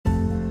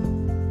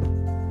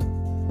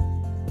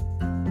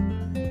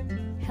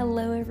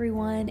Hello,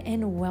 everyone,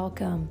 and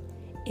welcome.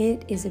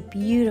 It is a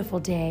beautiful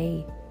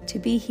day to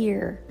be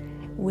here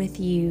with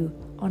you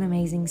on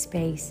Amazing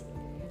Space.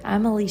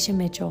 I'm Alicia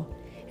Mitchell,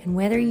 and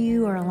whether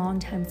you are a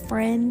longtime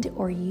friend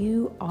or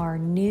you are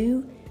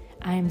new,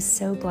 I am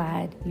so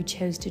glad you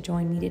chose to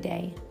join me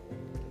today.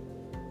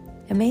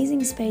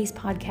 Amazing Space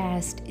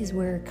podcast is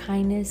where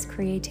kindness,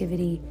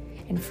 creativity,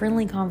 and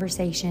friendly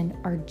conversation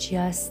are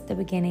just the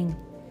beginning.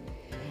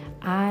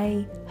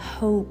 I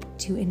hope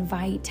to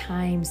invite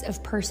times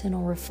of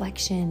personal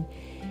reflection,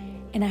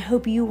 and I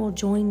hope you will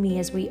join me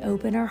as we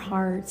open our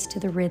hearts to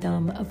the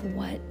rhythm of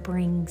what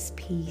brings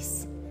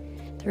peace.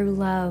 Through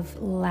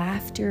love,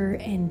 laughter,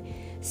 and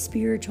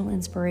spiritual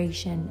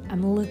inspiration,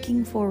 I'm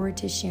looking forward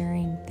to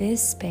sharing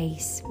this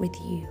space with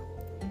you.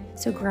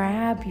 So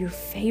grab your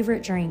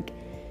favorite drink,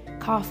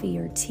 coffee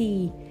or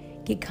tea,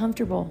 get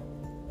comfortable,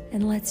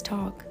 and let's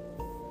talk.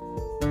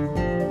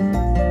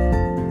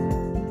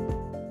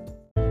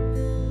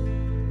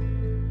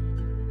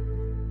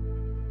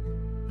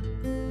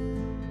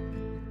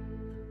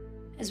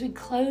 As we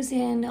close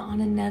in on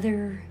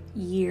another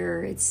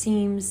year, it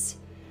seems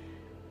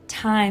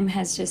time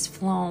has just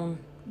flown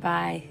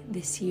by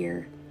this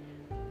year.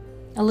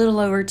 A little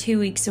over 2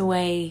 weeks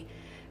away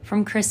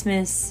from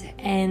Christmas,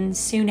 and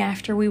soon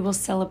after we will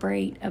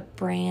celebrate a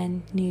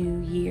brand new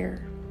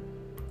year.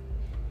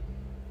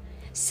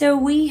 So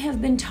we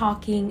have been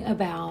talking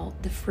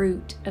about the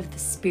fruit of the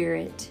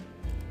Spirit.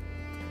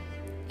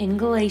 In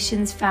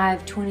Galatians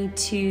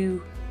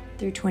 5:22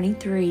 through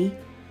 23,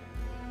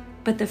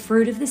 but the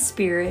fruit of the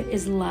Spirit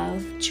is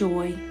love,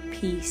 joy,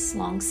 peace,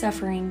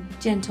 long-suffering,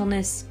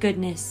 gentleness,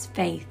 goodness,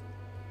 faith,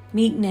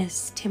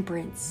 meekness,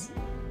 temperance.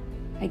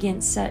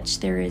 Against such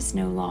there is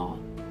no law.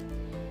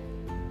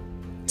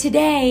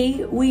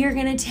 Today, we are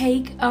going to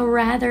take a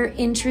rather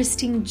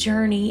interesting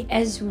journey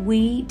as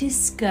we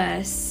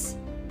discuss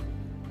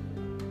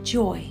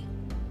joy.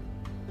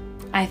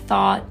 I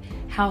thought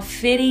how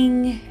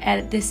fitting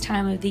at this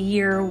time of the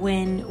year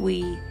when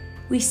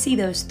we see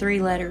those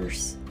three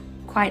letters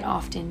quite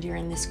often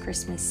during this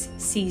Christmas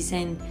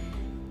season,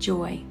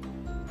 joy.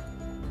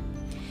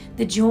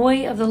 The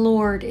joy of the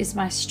Lord is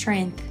my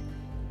strength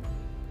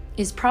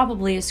is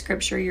probably a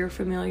scripture you're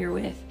familiar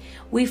with.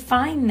 We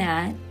find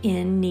that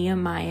in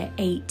Nehemiah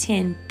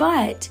 8:10.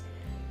 But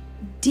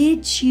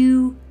did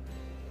you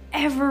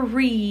ever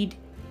read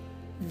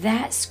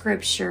that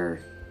scripture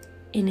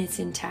in its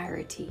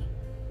entirety?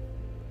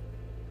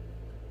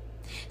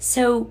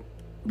 So,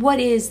 what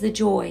is the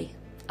joy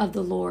of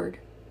the Lord?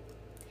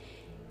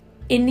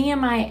 In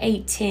Nehemiah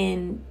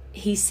 8:10,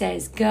 he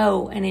says,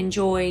 "Go and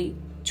enjoy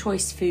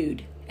choice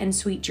food and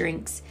sweet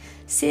drinks.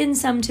 Send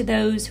some to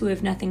those who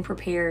have nothing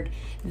prepared.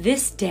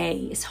 This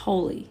day is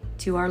holy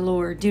to our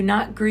Lord. Do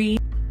not grieve,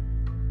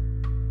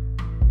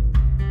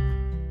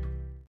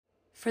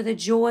 for the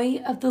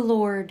joy of the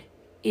Lord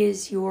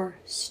is your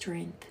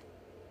strength."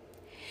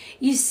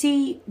 You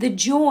see, the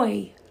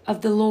joy of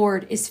the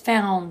Lord is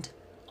found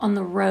on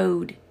the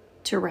road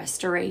to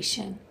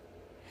restoration.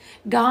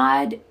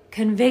 God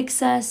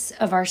convicts us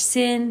of our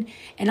sin,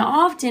 and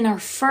often our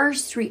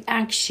first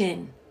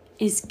reaction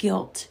is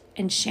guilt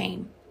and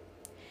shame.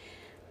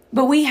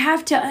 But we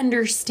have to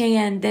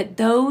understand that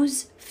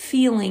those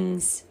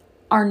feelings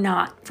are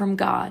not from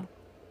God.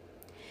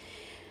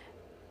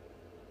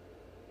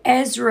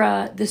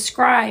 Ezra, the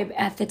scribe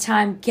at the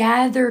time,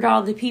 gathered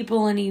all the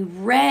people and he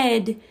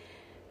read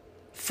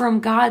from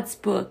God's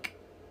book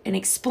and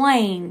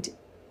explained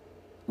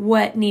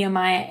what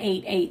Nehemiah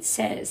 8:8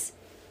 says.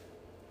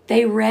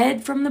 They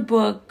read from the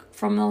book,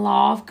 from the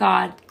law of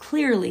God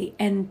clearly,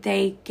 and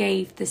they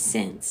gave the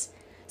sense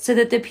so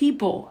that the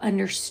people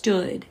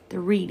understood the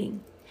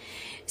reading.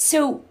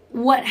 So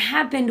what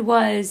happened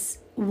was,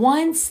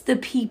 once the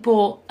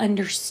people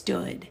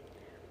understood,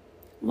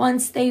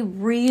 once they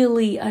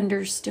really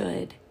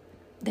understood,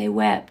 they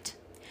wept.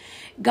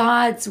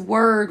 God's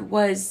word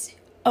was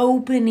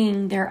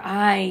opening their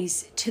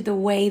eyes to the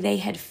way they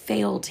had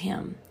failed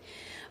him.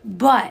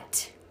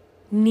 But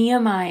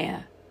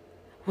Nehemiah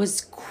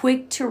was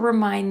quick to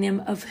remind them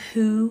of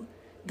who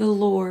the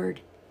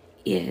Lord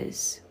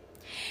is.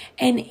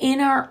 And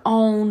in our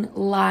own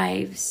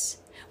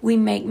lives, we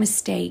make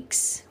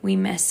mistakes. We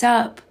mess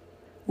up.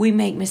 We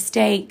make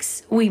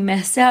mistakes. We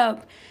mess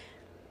up.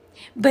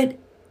 But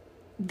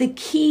the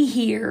key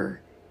here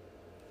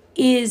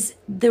is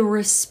the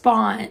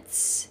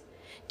response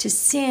to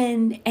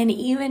sin and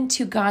even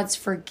to God's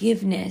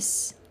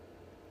forgiveness.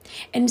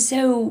 And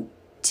so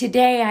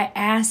today I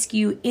ask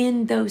you,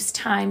 in those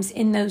times,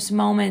 in those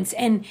moments,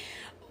 and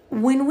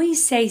when we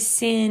say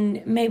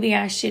sin, maybe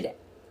I should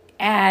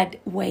add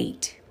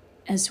weight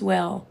as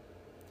well.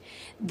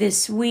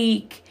 This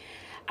week,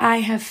 I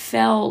have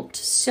felt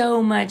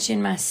so much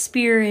in my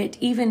spirit,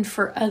 even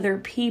for other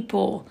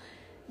people,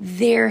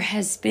 there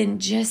has been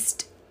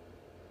just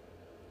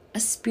a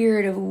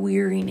spirit of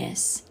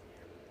weariness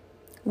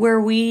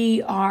where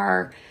we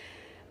are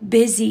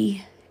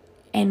busy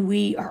and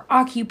we are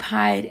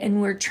occupied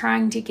and we're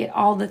trying to get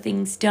all the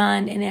things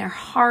done, and our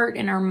heart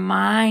and our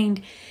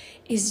mind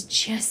is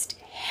just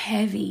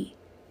heavy.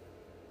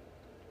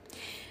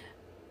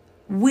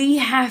 we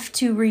have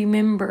to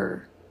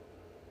remember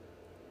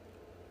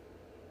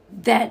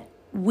that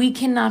we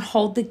cannot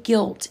hold the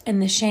guilt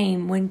and the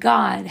shame when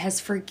God has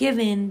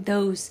forgiven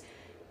those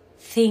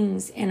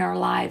things in our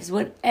lives,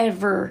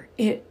 whatever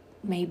it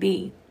may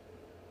be.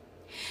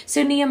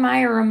 So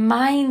Nehemiah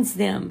reminds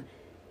them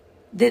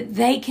that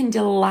they can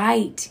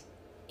delight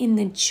in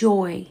the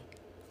joy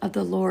of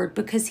the Lord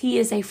because He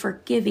is a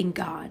forgiving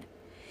God.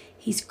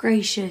 He's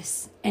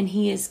gracious and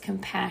He is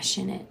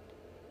compassionate.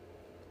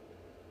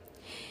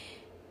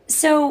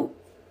 So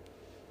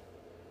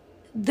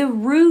the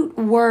root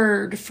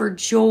word for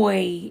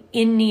joy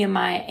in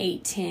Nehemiah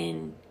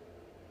 8:10,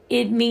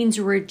 it means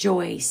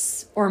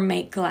rejoice or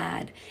make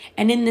glad.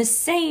 And in the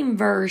same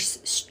verse,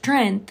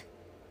 strength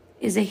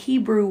is a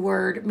Hebrew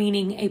word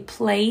meaning a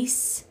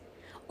place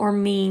or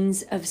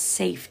means of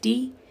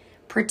safety,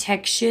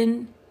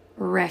 protection,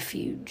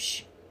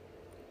 refuge.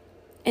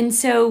 And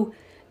so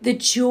the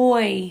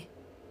joy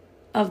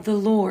of the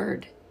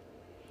Lord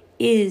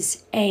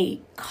is a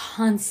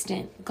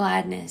constant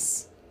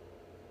gladness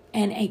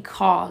and a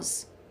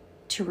cause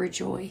to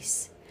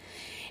rejoice.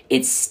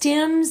 It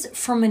stems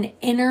from an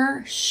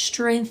inner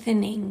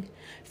strengthening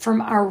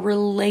from our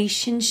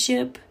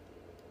relationship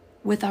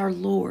with our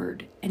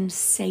Lord and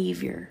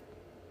Savior.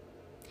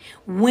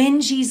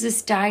 When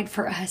Jesus died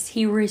for us,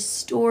 He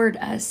restored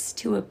us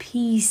to a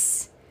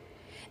peace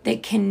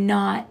that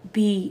cannot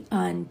be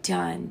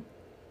undone.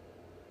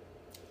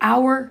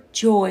 Our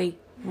joy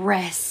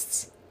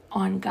rests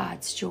on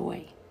God's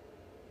joy.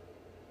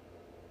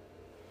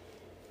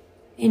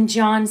 In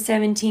John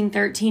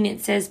 17:13,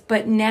 it says,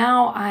 "But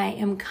now I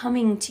am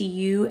coming to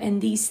you,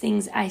 and these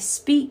things I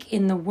speak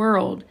in the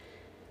world,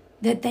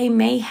 that they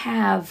may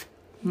have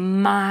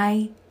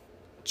my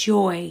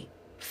joy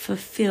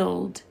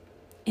fulfilled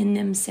in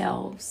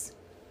themselves."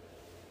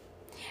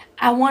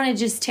 I want to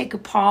just take a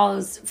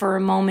pause for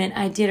a moment.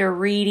 I did a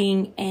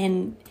reading,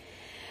 and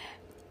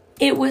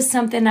it was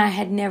something I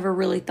had never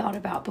really thought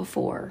about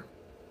before.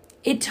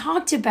 It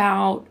talked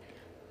about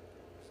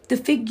the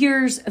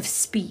figures of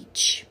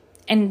speech.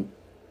 And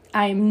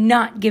I'm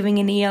not giving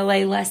an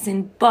ELA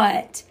lesson,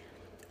 but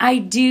I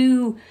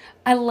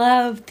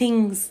love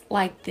things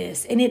like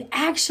this. And it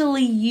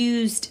actually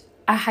used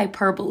a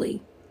hyperbole.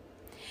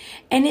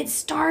 And it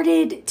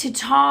started to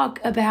talk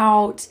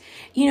about,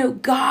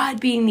 God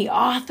being the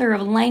author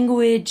of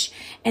language,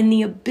 and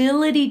the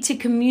ability to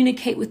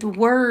communicate with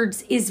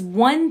words is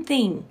one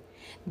thing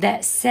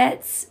that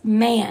sets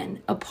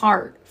man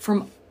apart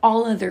from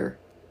all other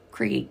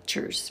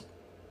creatures.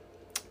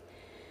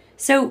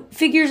 So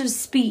figures of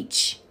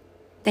speech,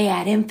 they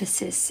add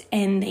emphasis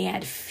and they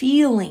add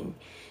feeling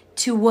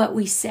to what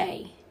we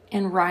say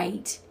and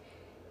write.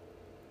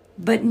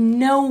 But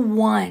no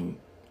one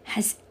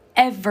has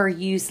ever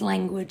used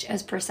language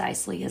as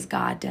precisely as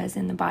God does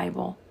in the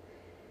Bible.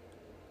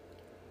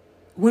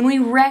 When we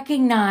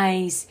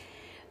recognize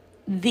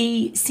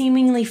the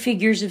seemingly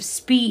figures of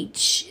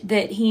speech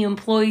that He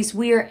employs,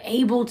 we are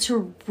able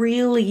to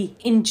really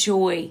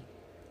enjoy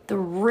the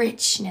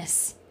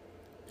richness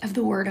of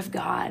the Word of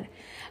God.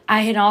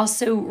 I had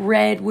also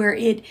read where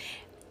it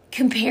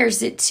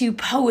compares it to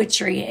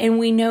poetry, and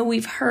we know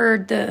we've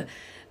heard the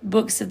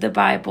books of the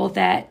Bible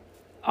that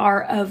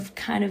are of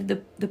kind of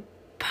the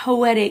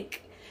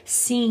poetic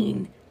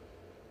scene,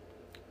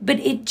 but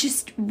it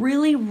just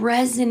really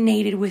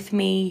resonated with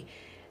me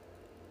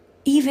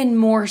even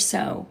more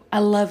so. I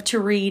love to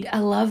read, I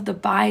love the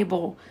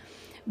Bible,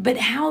 but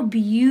how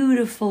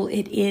beautiful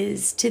it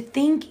is to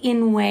think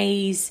in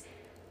ways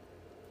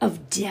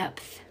of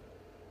depth.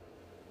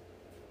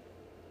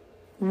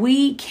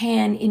 We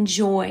can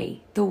enjoy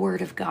the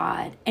Word of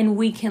God, and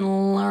we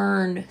can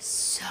learn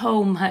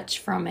so much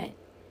from it.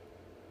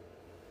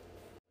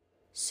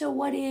 So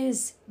what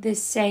is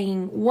this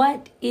saying?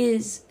 What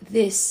is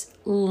this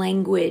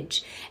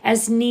language?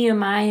 As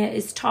Nehemiah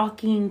is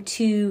talking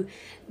to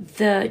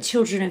the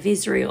children of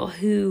Israel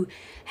who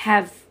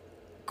have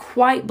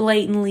quite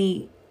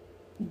blatantly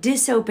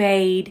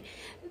disobeyed,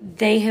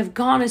 they have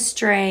gone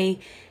astray,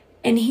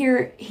 and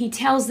here he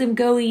tells them,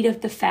 go eat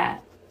of the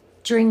fat,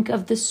 drink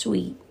of the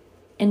sweet,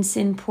 and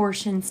send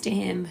portions to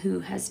him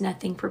who has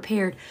nothing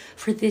prepared.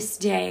 For this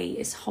day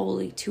is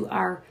holy to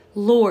our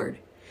Lord.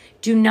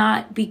 Do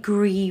not be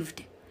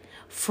grieved,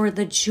 for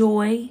the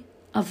joy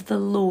of the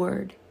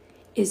Lord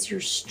is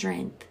your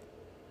strength.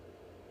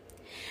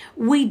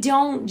 We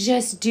don't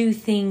just do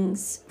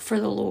things for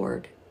the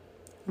Lord.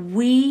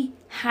 We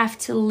have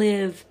to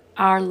live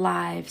our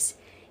lives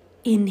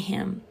in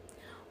Him,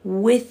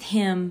 with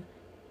Him,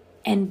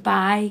 and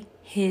by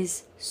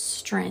His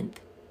strength.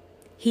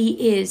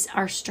 He is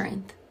our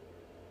strength.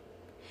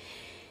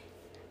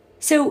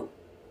 So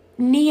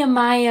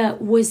Nehemiah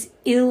was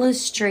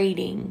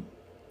illustrating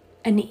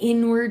an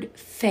inward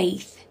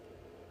faith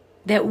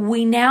that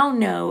we now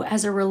know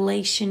as a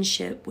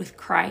relationship with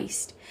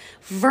Christ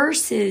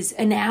versus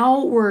an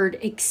outward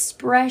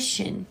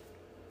expression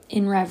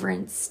in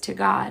reverence to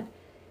God.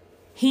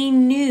 He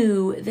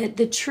knew that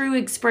the true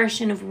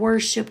expression of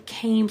worship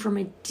came from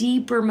a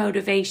deeper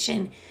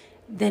motivation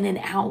than an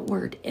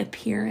outward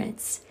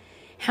appearance.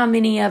 how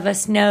many of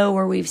us know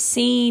or we've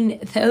seen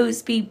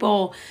those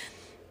people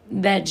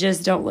that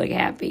just don't look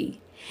happy?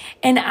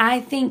 And I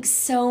think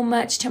so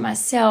much to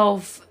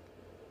myself,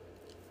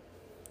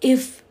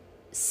 if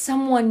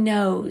someone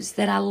knows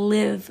that I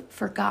live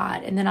for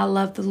God and that I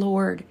love the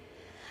Lord,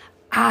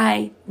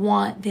 I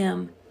want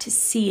them to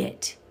see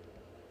it.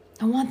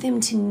 I want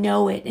them to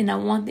know it, and I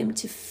want them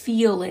to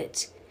feel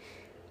it.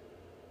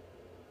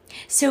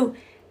 So,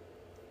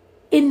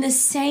 in the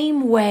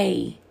same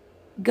way,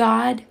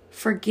 God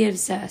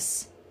forgives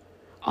us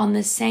on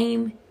the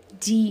same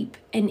deep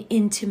and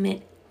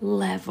intimate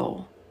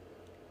level.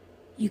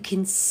 You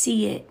can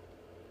see it.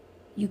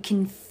 You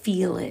can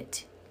feel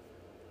it.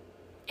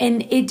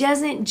 And it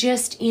doesn't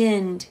just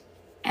end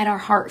at our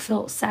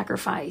heartfelt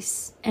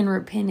sacrifice and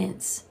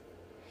repentance.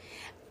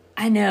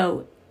 I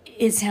know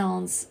it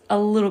sounds a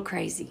little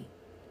crazy,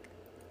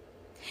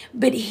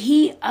 but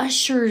He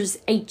ushers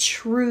a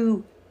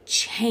true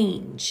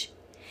change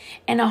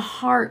and a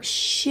heart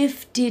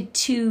shifted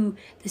to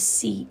the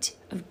seat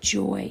of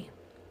joy.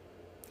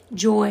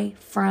 Joy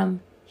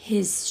from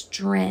His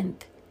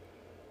strength.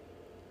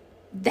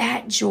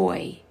 That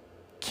joy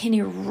can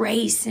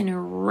erase and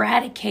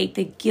eradicate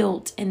the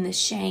guilt and the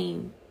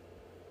shame.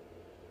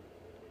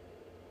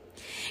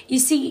 You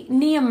see,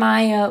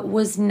 Nehemiah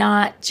was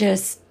not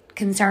just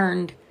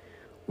concerned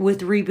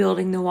with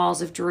rebuilding the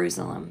walls of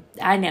Jerusalem.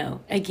 I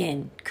know,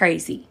 again,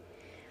 crazy.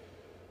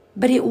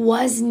 But it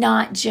was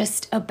not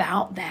just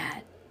about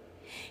that.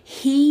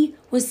 He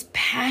was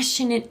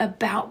passionate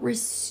about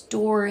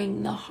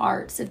restoring the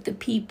hearts of the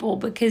people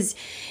because,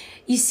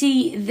 you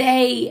see,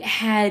 they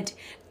had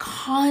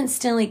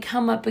constantly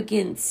come up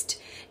against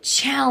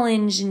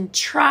challenge and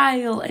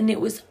trial, and it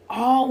was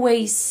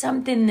always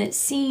something that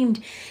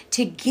seemed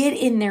to get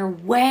in their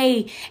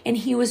way, and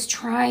he was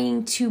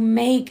trying to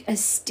make a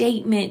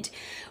statement.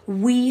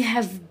 We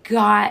have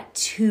got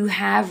to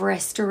have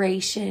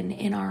restoration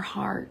in our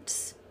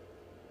hearts.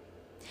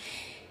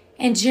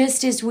 And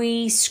just as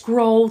we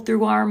scroll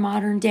through our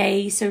modern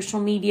day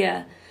social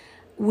media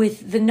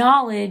with the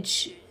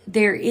knowledge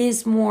there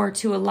is more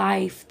to a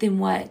life than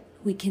what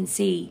we can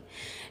see,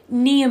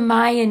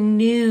 Nehemiah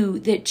knew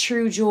that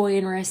true joy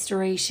and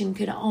restoration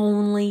could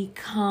only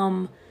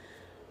come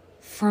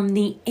from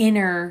the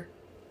inner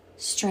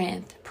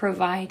strength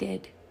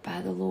provided by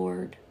the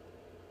Lord.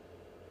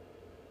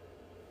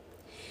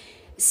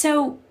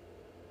 So,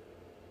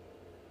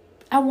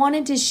 I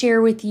wanted to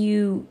share with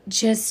you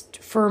just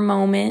for a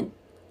moment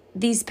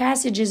these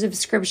passages of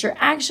scripture,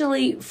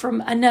 actually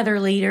from another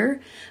leader,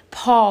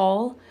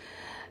 Paul,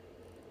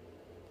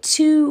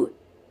 to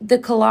the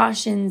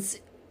Colossians.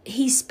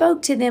 He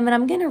spoke to them, and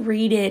I'm going to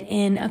read it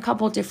in a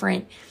couple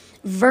different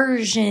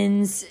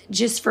versions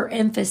just for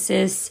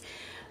emphasis.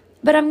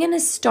 But I'm going to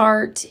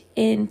start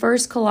in 1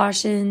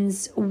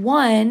 Colossians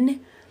 1,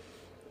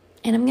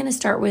 and I'm going to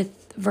start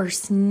with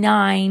verse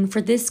 9.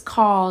 For this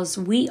cause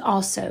we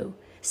also,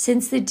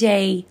 since the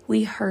day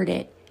we heard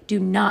it, do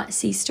not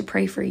cease to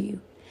pray for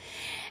you,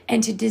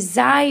 and to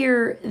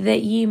desire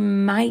that ye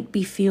might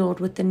be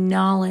filled with the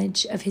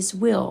knowledge of His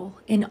will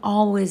in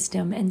all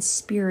wisdom and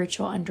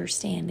spiritual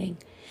understanding,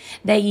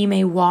 that ye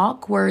may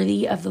walk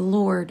worthy of the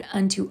Lord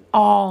unto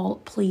all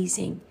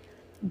pleasing,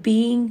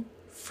 being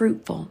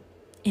fruitful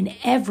in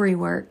every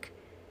work,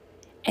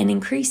 and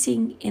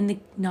increasing in the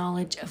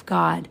knowledge of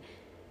God,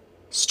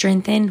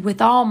 strengthened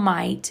with all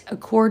might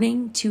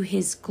according to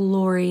His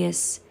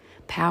glorious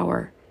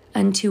power,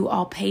 unto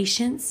all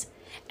patience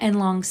and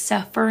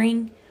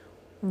long-suffering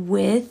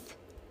with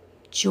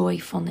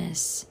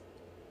joyfulness,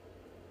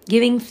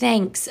 giving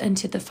thanks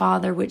unto the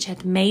Father which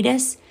hath made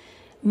us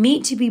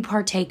meet to be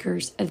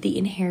partakers of the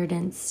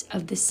inheritance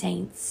of the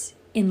saints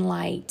in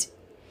light.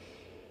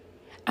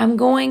 I'm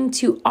going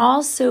to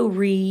also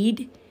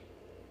read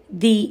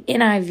the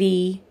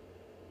NIV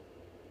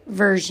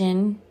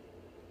version.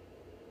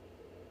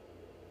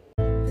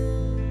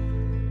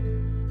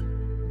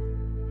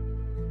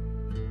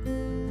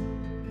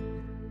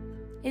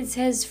 It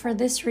says, for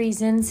this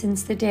reason,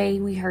 since the day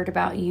we heard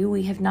about you,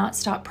 we have not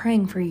stopped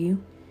praying for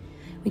you.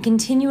 We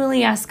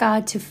continually ask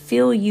God to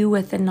fill you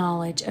with the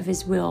knowledge of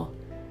His will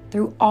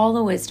through all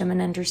the wisdom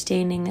and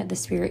understanding that the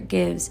Spirit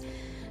gives,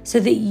 so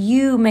that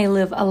you may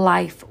live a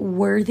life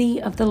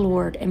worthy of the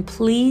Lord and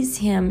please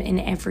Him in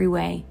every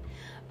way,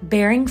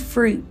 bearing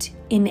fruit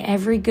in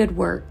every good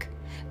work,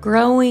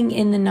 growing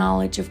in the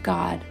knowledge of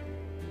God,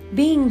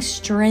 being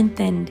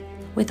strengthened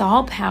with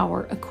all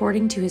power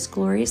according to His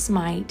glorious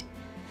might,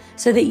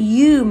 so that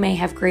you may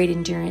have great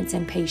endurance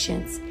and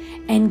patience,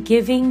 and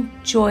giving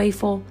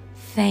joyful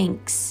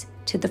thanks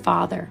to the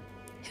Father,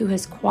 who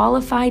has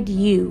qualified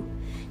you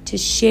to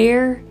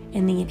share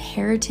in the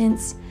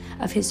inheritance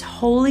of His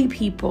holy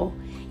people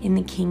in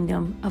the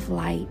kingdom of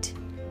light.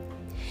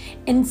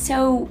 And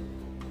so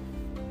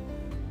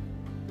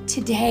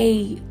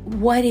today,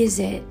 what is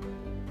it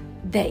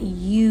that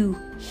you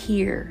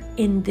hear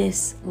in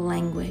this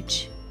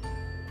language?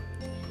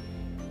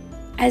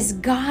 As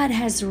God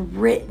has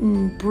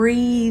written,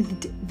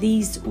 breathed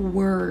these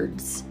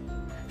words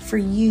for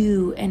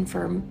you and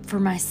for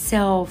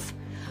myself,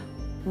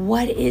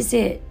 What is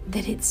it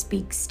that it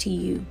speaks to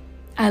you?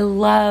 I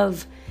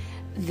love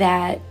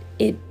that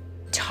it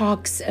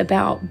talks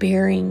about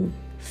bearing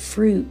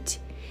fruit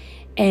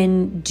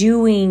and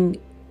doing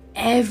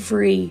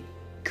every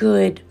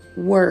good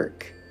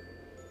work,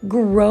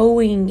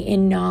 growing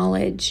in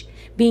knowledge,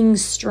 being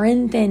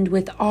strengthened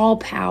with all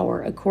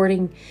power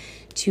according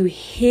to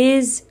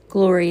His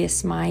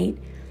glorious might,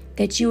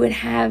 that you would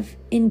have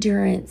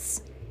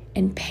endurance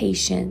and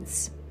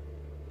patience.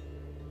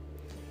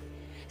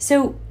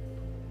 So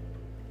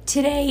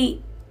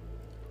today,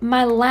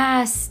 my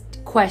last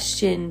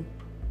question: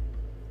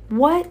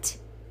 what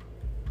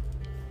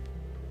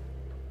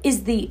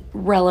is the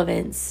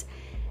relevance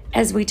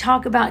as we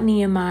talk about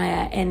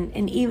Nehemiah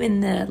and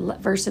even the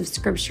verse of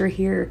scripture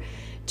here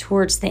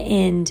towards the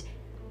end?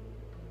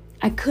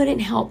 I couldn't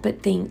help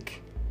but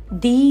think,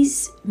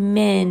 these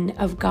men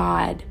of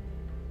God,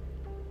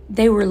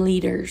 they were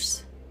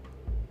leaders.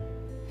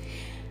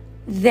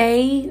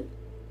 They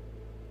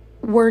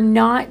were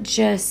not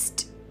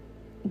just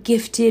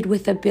gifted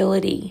with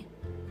ability,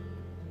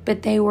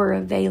 but they were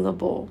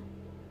available.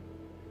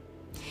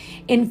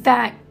 In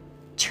fact,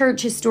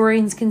 church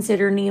historians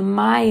consider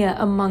Nehemiah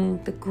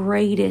among the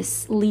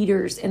greatest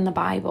leaders in the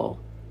Bible.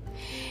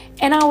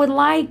 And I would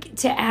like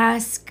to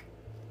ask,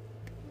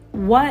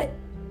 what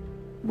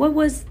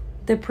was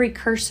the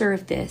precursor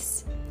of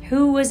this?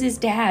 Who was his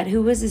dad?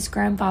 Who was his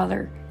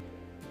grandfather?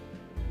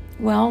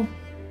 Well,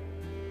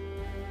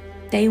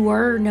 they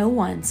were no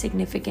one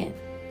significant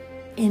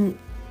in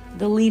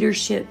the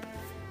leadership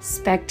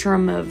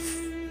spectrum of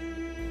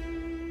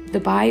the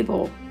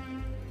Bible.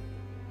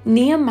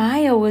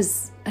 Nehemiah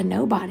was a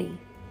nobody.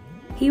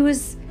 He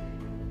was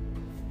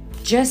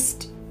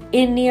just,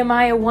 in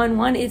Nehemiah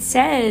 1:1, it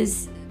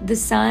says, the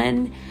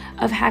son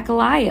of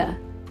Hakaliah.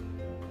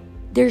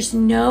 There's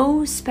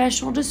no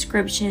special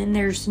description.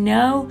 There's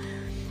no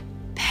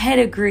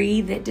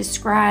pedigree that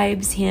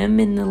describes him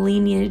in the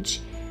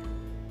lineage.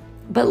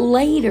 But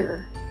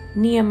later,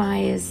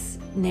 Nehemiah's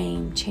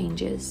name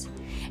changes,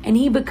 and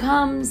he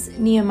becomes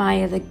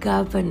Nehemiah the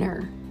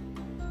governor,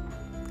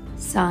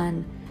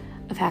 son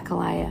of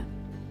Hakaliah.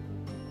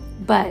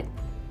 But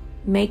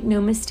make no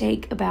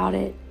mistake about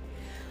it,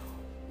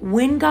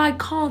 when God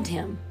called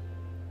him,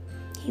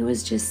 he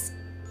was just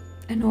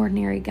an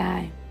ordinary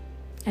guy,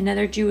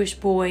 another Jewish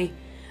boy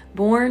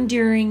born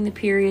during the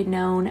period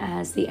known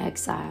as the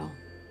exile.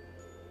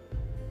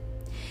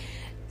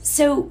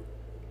 So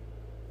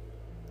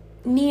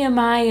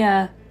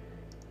Nehemiah,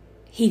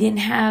 he didn't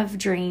have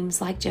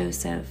dreams like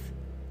Joseph.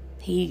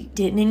 He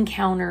didn't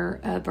encounter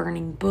a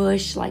burning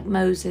bush like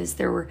Moses.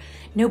 There were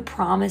no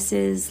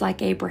promises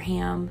like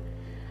Abraham.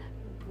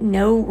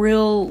 No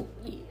real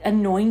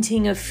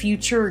anointing of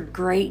future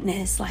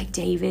greatness like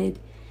David.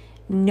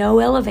 No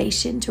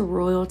elevation to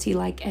royalty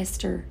like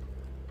Esther.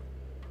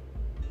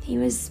 He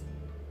was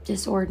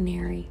just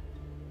ordinary.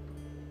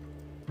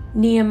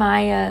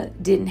 Nehemiah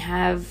didn't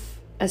have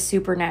a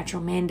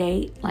supernatural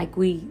mandate like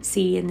we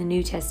see in the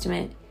New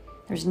Testament.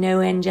 There's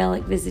no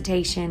angelic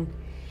visitation.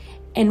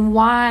 And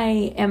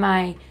why am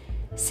I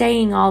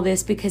saying all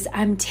this? Because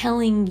I'm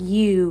telling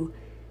you,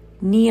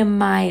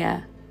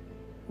 Nehemiah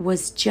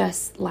was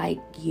just like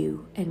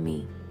you and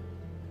me.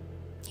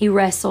 He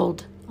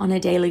wrestled on a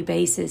daily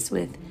basis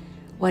with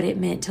what it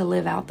meant to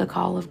live out the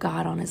call of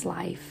God on his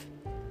life.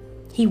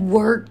 He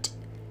worked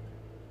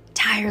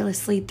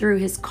tirelessly through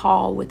his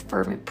call with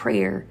fervent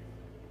prayer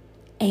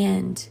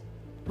and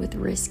with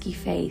risky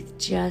faith,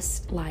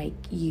 just like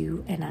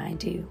you and I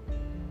do.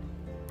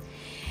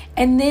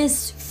 And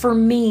this, for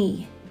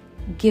me,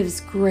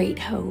 gives great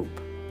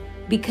hope,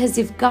 because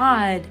if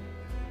God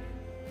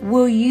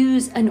will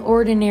use an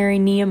ordinary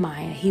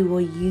Nehemiah, He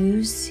will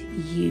use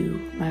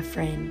you, my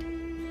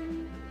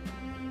friend.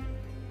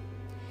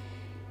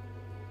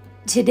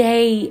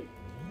 Today,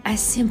 I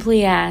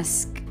simply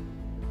ask,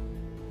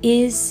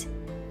 is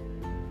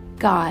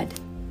God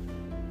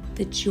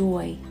the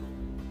joy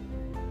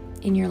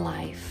in your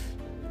life?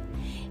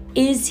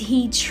 Is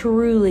He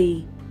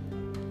truly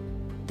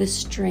the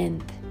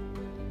strength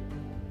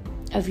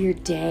of your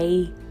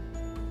day,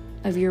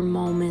 of your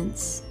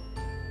moments,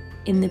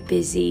 in the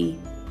busy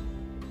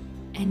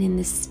and in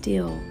the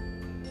still?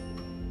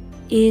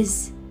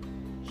 Is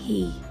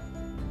He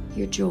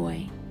your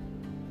joy?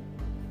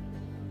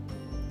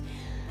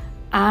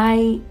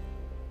 I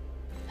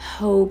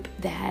hope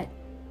that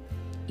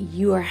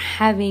you are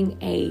having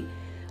a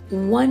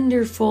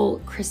wonderful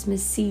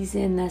Christmas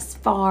season thus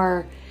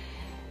far,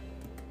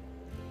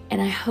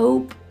 and I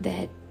hope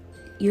that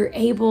you're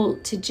able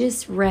to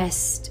just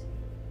rest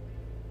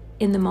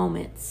in the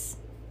moments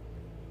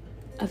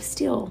of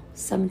still.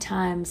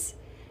 Sometimes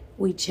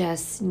we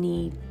just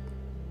need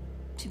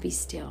to be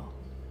still.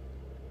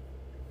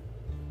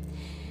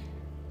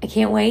 I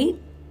can't wait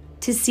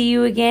to see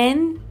you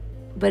again,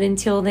 but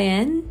until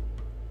then,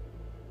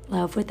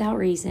 love without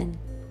reason,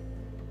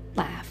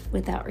 laugh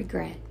without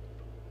regret,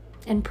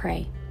 and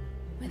pray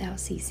without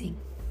ceasing.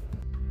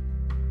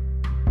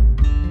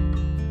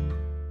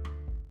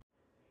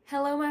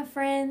 Hello, my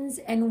friends,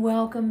 and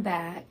welcome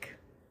back.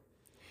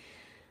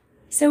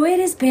 So it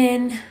has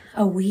been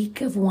a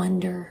week of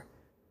wonder.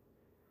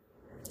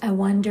 I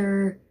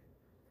wonder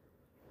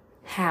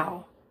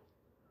how.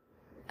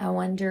 I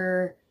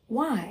wonder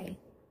why.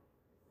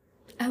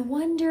 I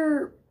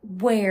wonder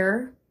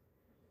where.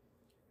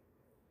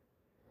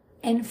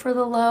 And for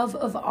the love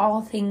of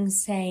all things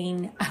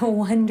sane, I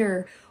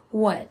wonder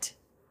what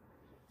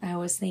I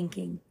was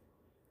thinking.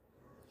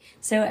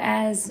 So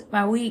as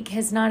my week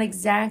has not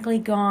exactly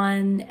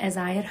gone as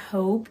I had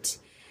hoped,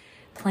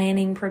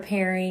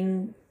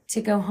 preparing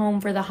to go home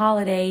for the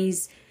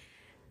holidays,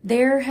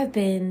 there have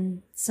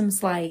been some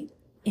slight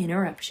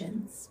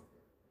interruptions.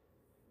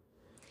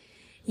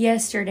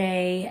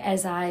 Yesterday,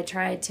 as I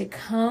tried to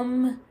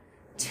come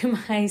to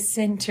my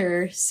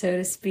center, so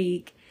to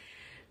speak,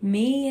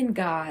 me and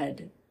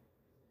God,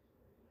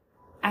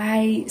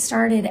 I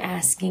started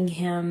asking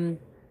him,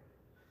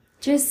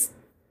 just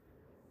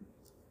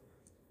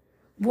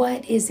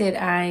what is it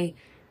I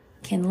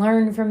can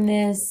learn from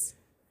this?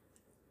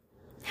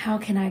 How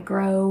can I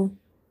grow?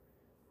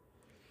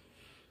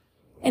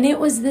 And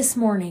it was this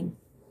morning.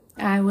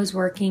 I was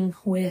working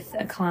with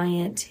a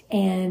client,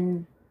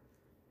 and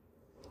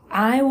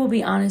I will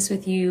be honest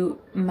with you,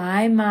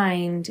 my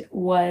mind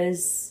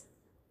was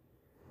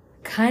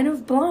kind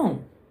of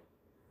blown.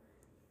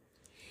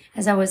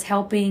 As I was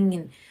helping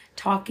and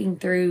talking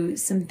through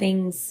some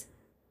things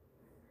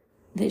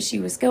that she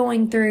was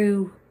going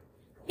through,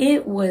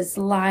 it was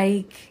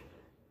like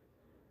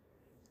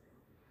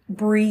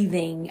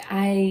breathing.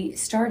 I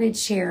started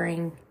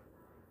sharing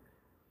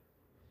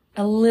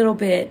a little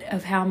bit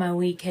of how my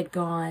week had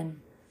gone.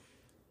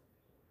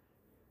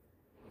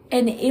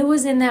 And it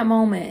was in that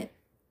moment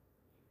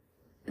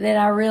that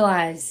I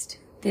realized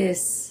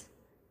this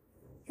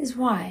is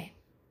why.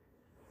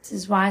 This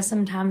is why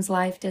sometimes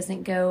life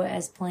doesn't go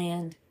as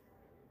planned.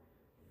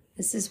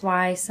 This is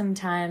why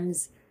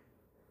sometimes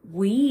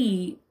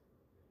we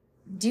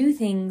do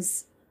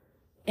things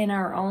in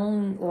our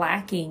own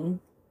lacking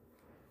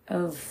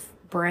of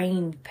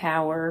brain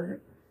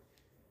power,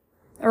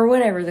 or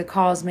whatever the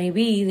cause may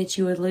be, that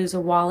you would lose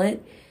a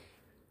wallet.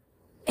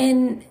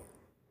 And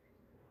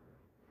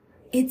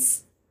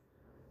it's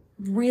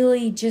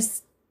really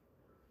just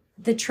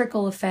the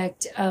trickle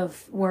effect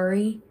of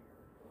worry,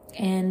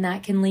 and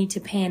that can lead to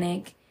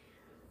panic.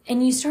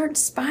 And you start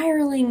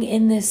spiraling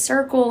in this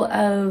circle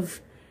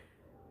of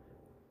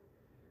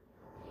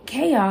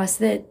chaos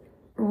that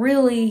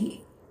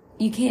really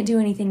you can't do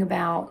anything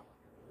about.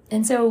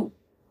 And so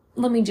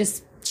let me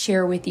just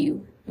share with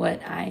you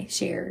what I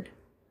shared.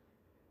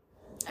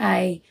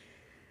 I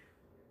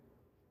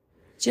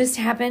just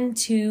happened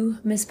to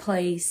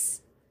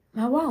misplace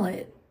my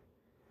wallet.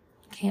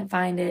 Can't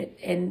find it.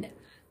 And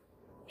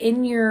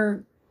in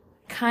your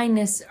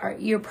kindness,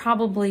 you're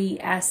probably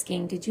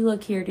asking, did you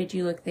look here? Did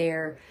you look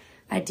there?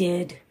 I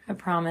did. I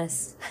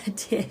promise. I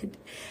did.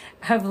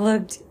 I've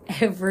looked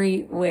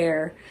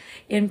everywhere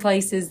in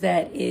places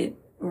that it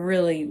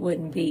really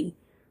wouldn't be.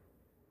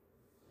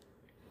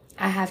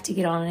 I have to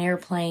get on an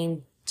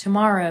airplane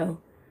tomorrow,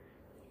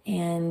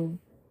 and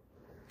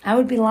I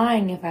would be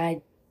lying if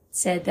I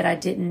said that I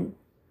didn't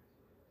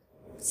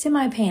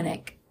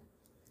semi-panic,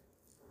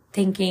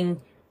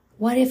 thinking,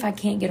 what if I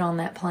can't get on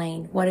that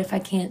plane? What if I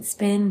can't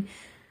spend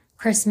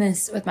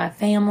Christmas with my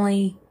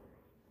family?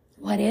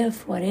 What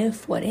if?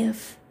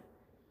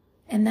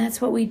 And that's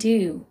what we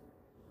do.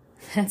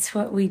 That's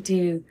what we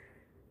do.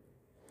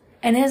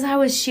 And as I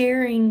was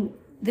sharing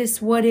this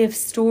what if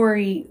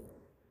story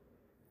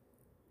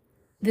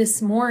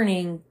this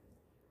morning,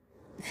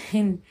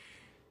 and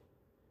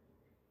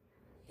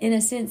in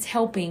a sense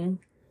helping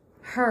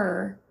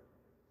her,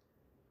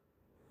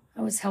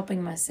 I was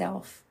helping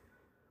myself.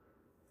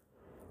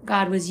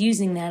 God was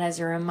using that as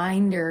a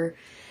reminder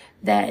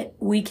that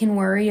we can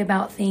worry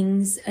about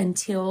things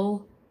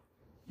until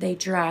they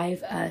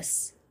drive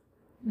us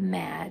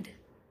mad.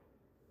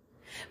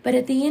 But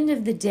at the end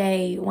of the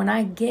day, when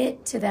I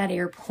get to that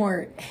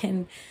airport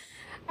and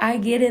I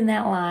get in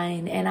that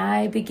line and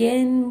I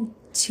begin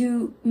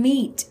to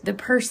meet the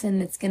person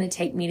that's going to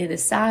take me to the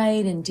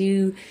side and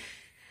do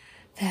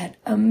that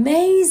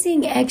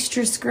amazing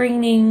extra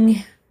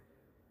screening,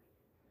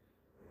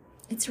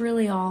 it's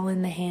really all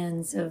in the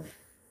hands of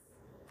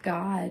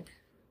God,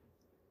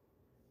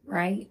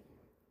 right?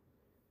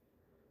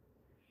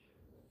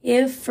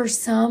 If for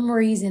some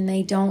reason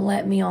they don't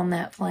let me on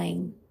that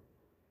plane,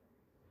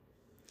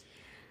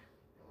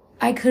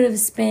 I could have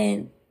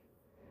spent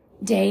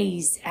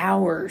days,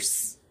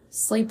 hours,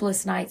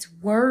 sleepless nights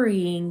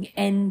worrying,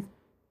 and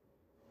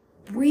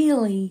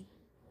really,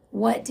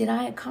 what did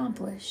I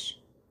accomplish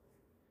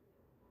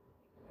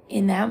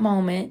in that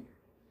moment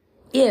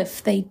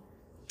if they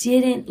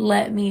didn't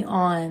let me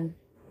on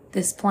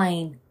this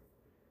plane?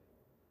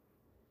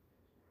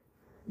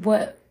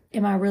 What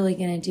am I really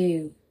going to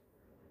do?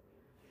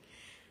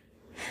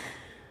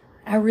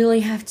 I really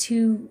have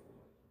to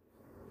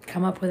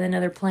come up with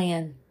another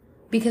plan,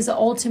 because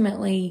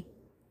ultimately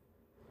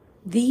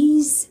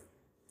these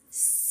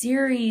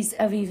series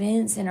of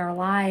events in our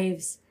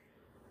lives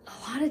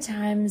a lot of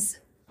times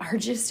are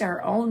just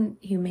our own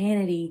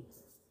humanity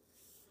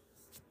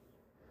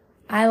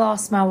I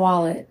lost my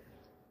wallet.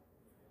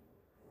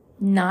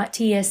 Not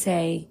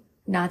TSA,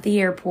 not the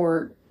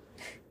airport,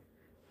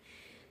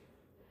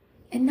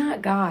 and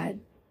not God.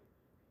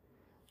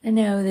 I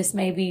know this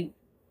may be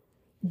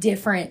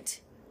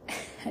different,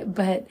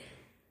 but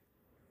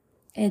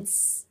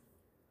it's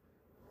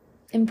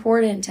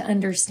important to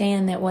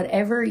understand that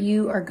whatever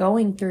you are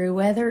going through,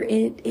 whether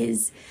it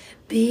is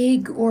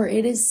big or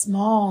it is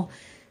small,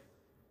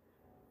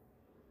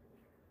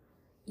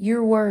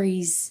 your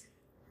worries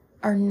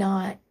are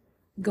not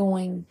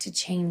going to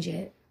change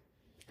it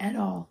at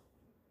all.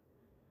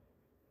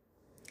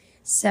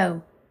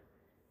 So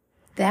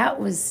that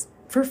was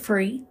for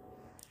free,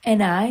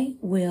 and I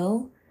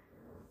will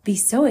be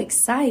so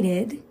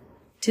excited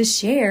to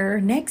share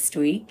next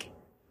week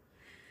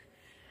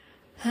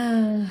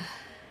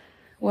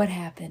what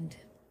happened.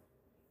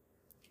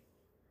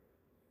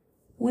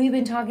 We've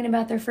been talking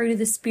about the fruit of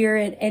the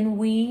Spirit, and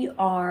we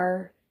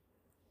are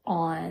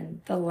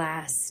on the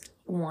last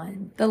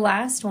one. The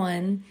last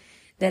one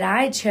that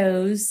I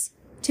chose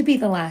to be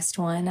the last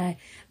one. I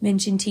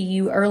mentioned to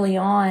you early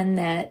on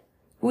that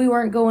we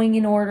weren't going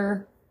in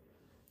order,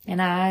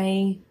 and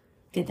I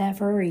did that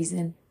for a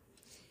reason.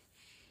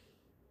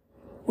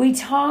 We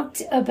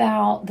talked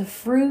about the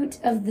fruit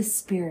of the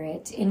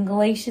Spirit in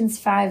Galatians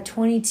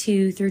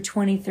 5:22 through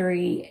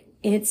 23.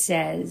 It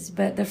says,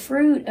 "But the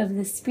fruit of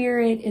the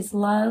Spirit is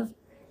love,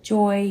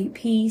 joy,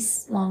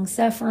 peace,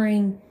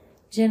 long-suffering,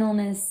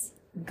 gentleness,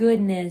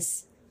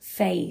 goodness,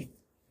 faith,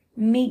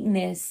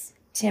 meekness,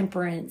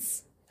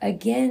 temperance.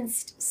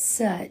 Against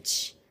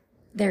such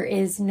there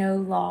is no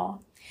law."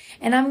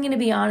 And I'm going to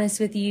be honest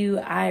with you,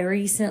 I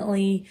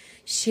recently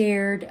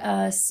shared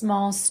a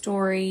small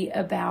story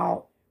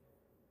about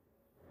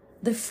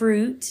the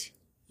fruit.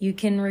 You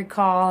can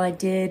recall I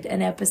did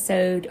an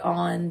episode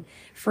on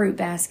fruit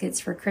baskets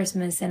for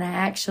Christmas, and I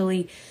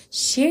actually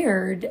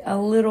shared a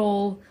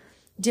little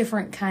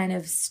different kind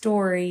of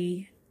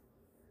story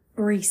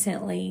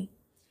recently.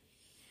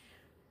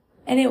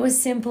 And it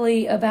was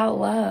simply about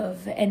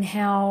love and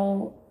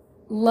how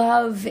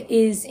love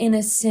is, in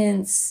a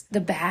sense,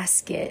 the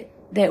basket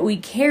that we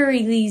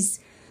carry these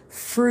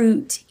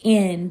fruit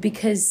in,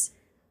 because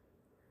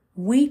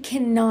we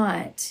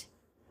cannot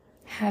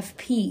have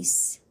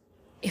peace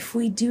if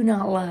we do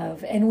not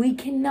love, and we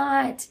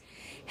cannot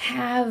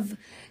have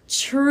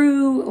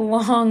true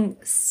long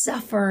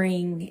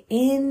suffering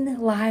in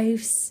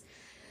life's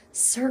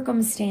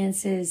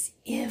circumstances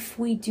if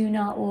we do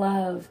not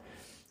love.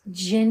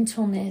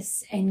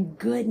 Gentleness and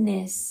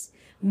goodness,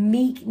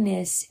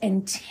 meekness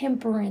and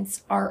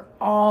temperance are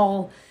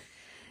all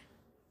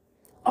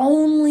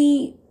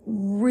only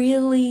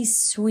really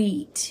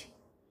sweet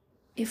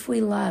if we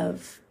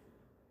love.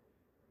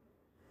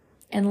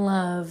 And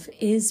love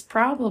is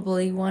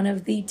probably one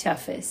of the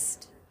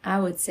toughest, I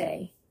would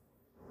say.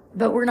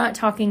 But we're not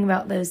talking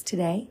about those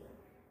today.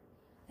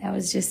 That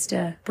was just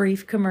a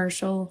brief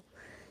commercial.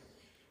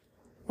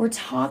 We're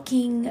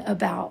talking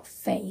about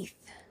faith.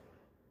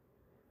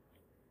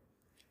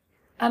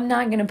 I'm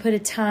not going to put a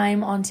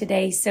time on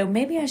today, so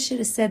maybe I should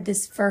have said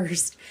this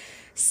first.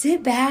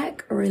 Sit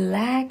back,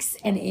 relax,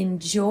 and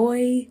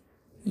enjoy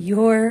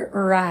your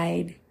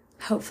ride.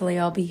 Hopefully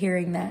I'll be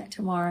hearing that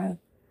tomorrow.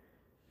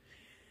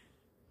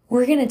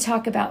 We're going to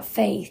talk about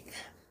faith.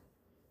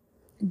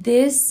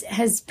 This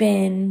has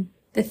been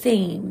the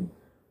theme,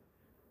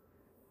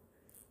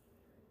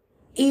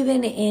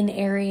 even in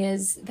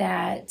areas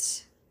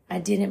that I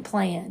didn't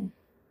plan,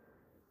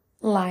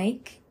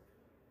 like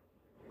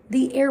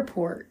the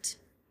airport.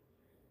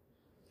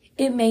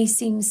 It may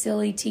seem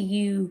silly to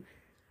you,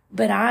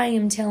 but I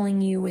am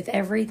telling you with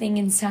everything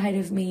inside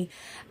of me,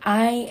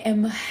 I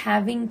am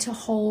having to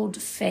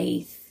hold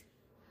faith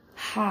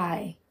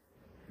high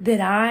that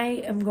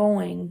I am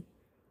going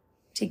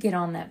to get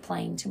on that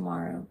plane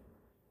tomorrow.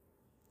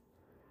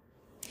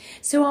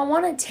 So I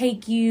want to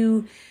take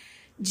you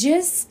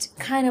just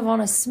kind of on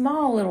a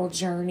small little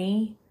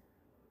journey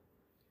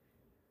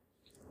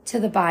to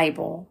the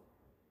Bible.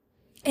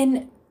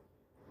 And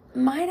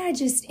might I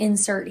just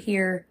insert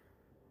here,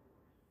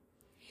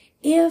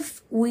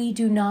 if we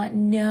do not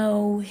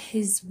know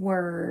His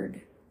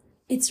Word,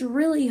 it's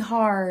really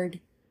hard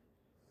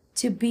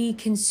to be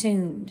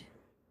consumed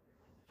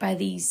by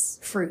these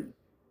fruit.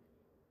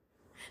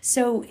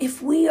 So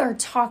if we are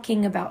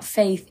talking about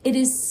faith, it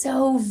is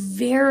so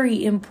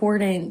very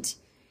important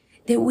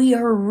that we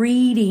are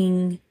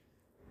reading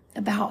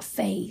about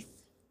faith.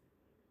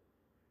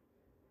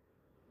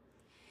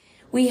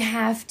 We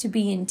have to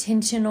be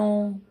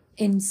intentional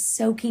in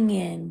soaking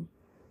in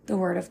the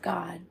Word of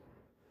God,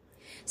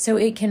 so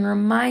it can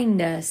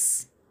remind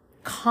us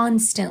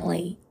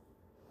constantly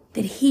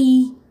that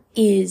He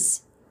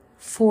is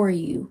for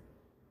you.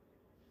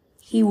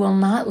 He will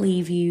not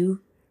leave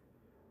you.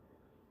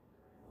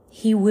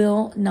 He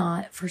will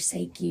not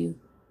forsake you.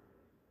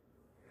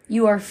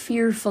 You are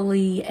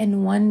fearfully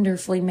and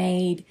wonderfully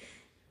made.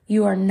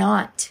 You are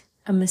not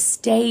a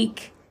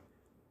mistake.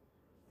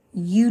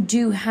 You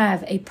do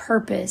have a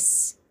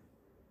purpose.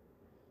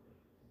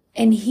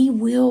 And He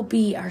will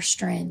be our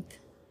strength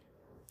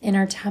in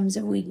our times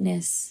of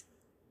weakness.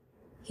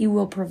 He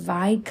will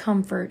provide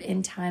comfort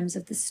in times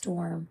of the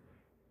storm.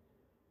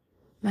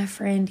 My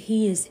friend,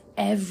 He is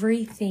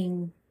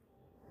everything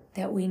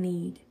that we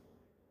need.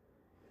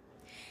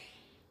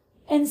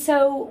 And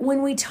so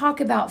when we talk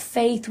about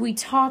faith, we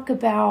talk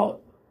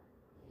about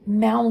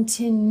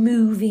mountain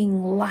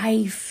moving,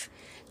 life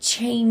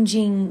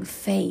changing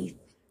faith.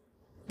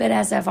 But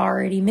as I've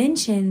already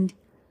mentioned,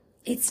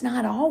 it's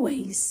not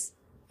always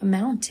a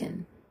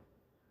mountain.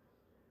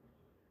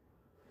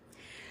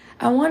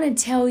 I want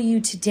to tell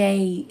you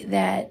today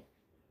that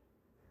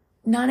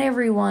not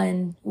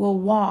everyone will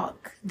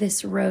walk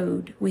this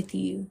road with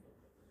you.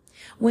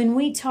 When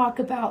we talk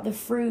about the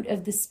fruit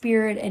of the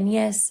Spirit, and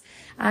yes,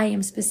 I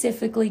am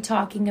specifically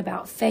talking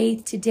about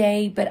faith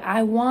today, but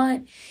I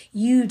want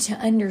you to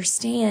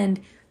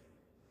understand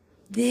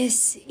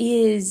this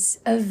is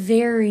a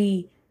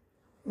very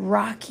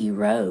rocky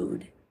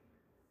road.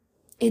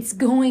 It's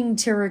going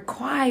to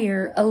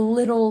require a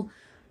little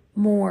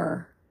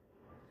more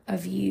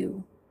of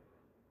you.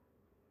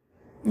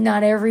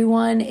 Not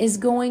everyone is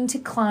going to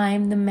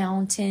climb the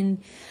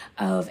mountain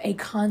of a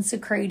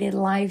consecrated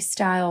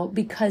lifestyle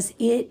because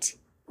it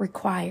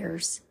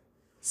requires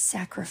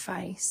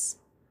sacrifice.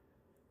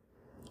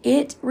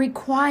 It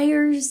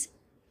requires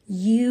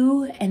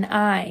you and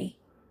I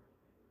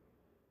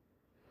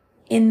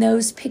in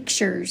those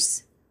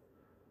pictures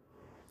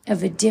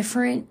of a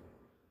different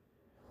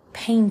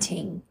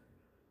painting.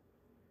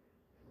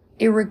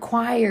 It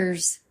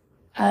requires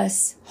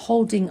us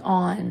holding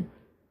on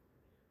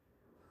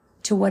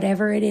to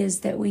whatever it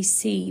is that we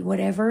see,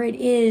 whatever it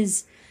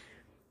is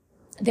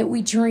that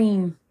we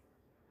dream,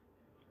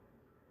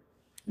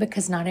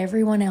 because not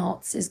everyone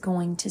else is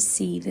going to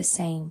see the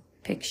same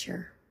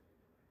picture.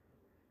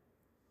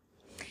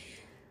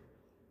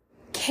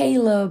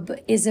 Caleb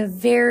is a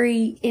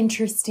very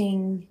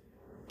interesting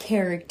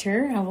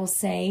character, I will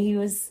say. He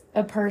was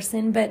a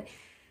person, but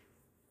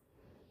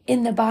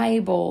in the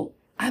Bible,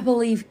 I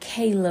believe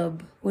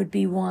Caleb would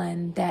be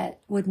one that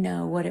would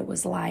know what it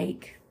was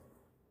like.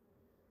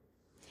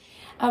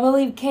 I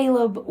believe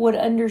Caleb would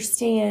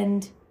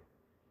understand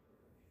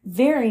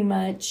very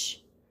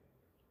much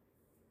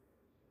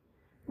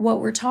what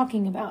we're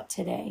talking about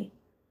today.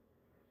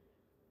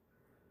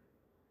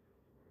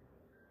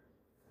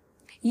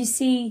 You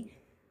see,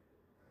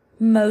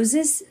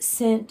 Moses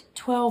sent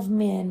 12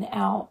 men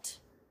out.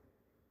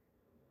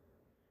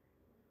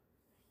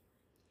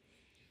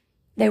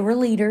 They were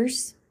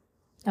leaders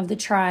of the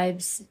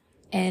tribes,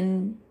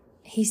 and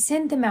he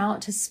sent them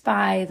out to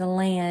spy the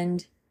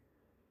land.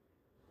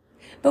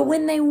 But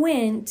when they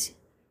went,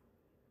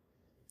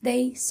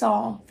 they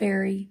saw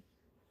very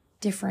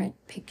different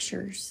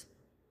pictures.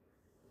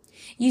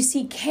 You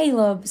see,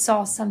 Caleb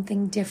saw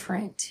something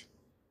different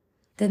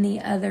than the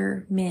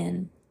other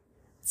men.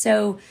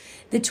 So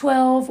the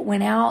 12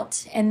 went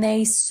out and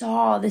they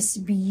saw this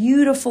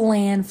beautiful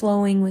land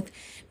flowing with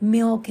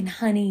milk and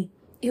honey.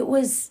 It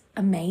was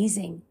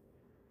amazing.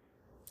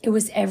 It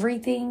was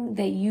everything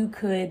that you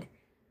could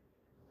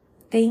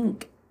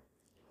think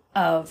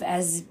of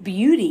as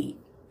beauty.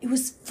 It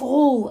was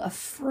full of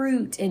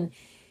fruit, and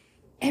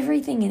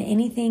everything and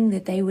anything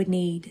that they would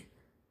need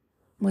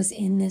was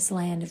in this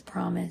land of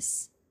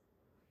promise.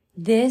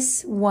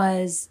 This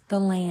was the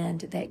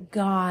land that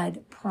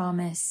God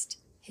promised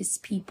His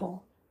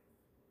people.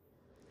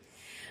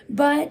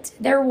 But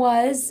there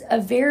was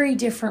a very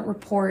different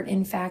report,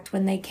 in fact,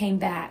 when they came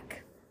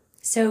back.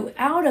 So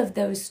out of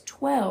those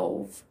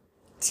 12,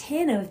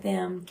 10 of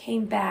them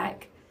came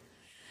back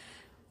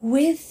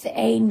with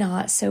a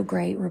not so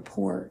great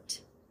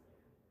report.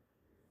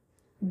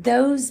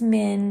 Those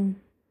men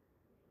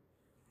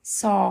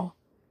saw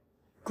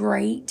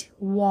great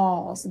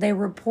walls. They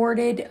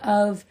reported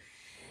of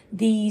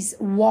these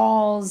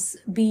walls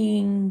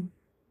being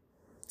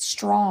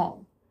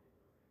strong,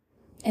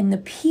 and the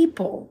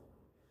people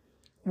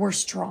were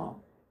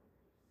strong.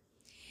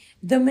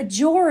 The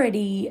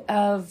majority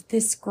of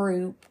this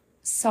group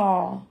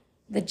saw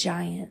the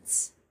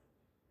giants.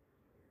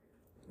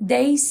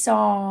 They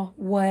saw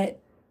what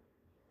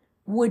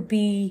would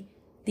be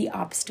the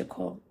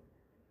obstacle.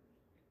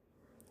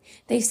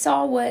 They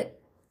saw what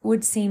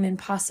would seem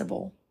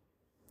impossible.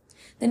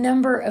 The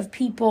number of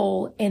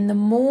people, and the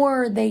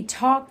more they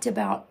talked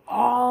about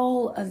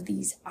all of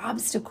these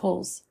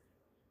obstacles,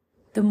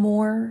 the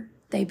more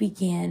they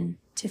began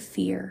to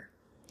fear.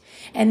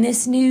 And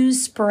this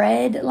news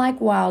spread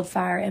like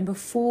wildfire, and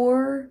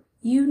before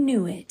you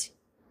knew it,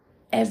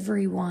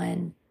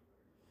 everyone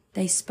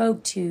they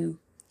spoke to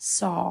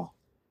saw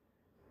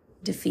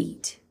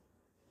defeat.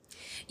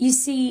 You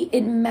see,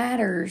 it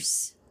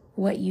matters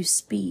what you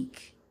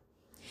speak.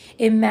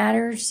 It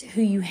matters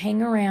who you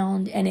hang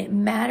around, and it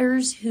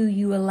matters who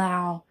you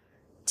allow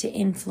to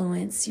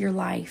influence your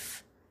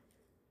life.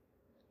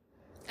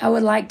 I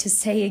would like to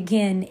say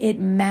again, it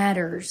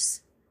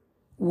matters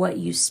what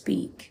you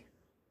speak.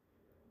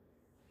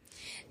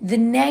 The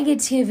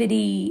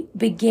negativity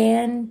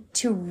began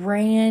to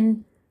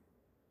run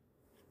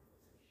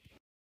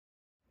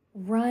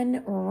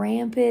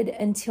rampant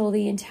until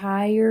the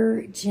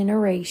entire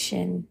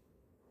generation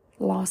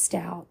lost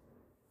out.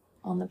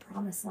 on the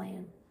promised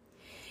land.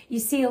 You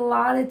see, a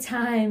lot of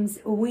times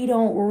we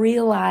don't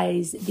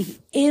realize the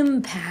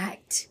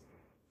impact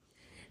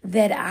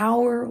that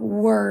our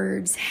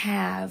words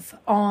have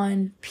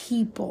on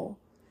people.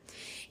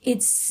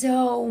 It's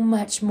so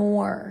much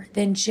more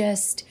than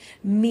just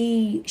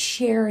me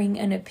sharing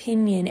an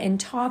opinion and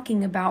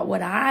talking about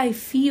what I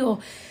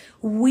feel.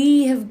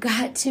 We have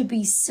got to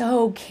be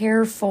so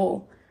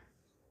careful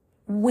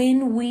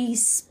when we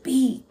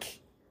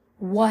speak.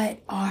 What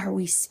are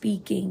we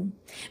speaking?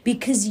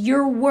 Because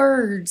your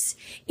words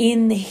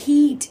in the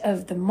heat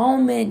of the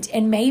moment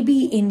and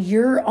maybe in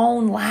your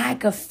own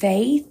lack of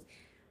faith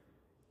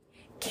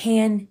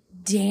can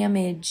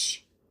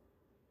damage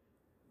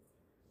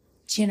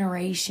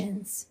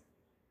generations.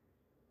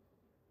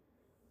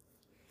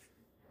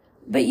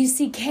 But you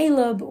see,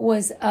 Caleb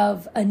was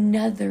of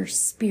another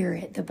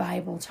spirit, the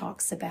Bible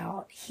talks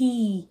about.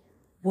 He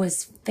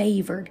was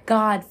favored.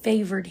 God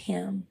favored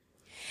him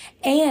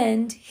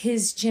and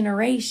his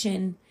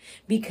generation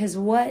because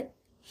what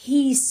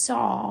he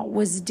saw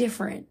was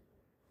different.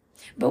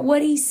 But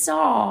what he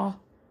saw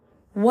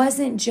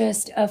wasn't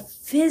just a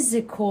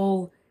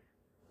physical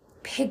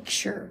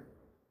picture.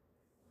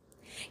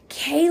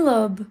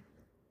 Caleb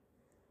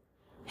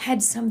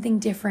had something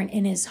different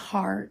in his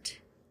heart.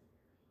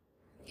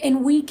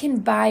 And we can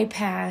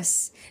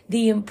bypass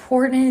the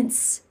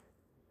importance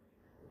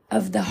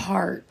of the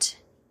heart.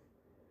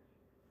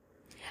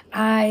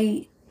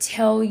 I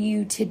tell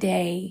you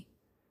today,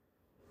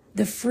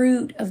 the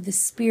fruit of the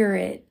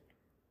Spirit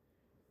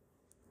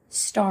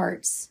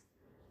starts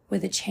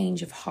with a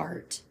change of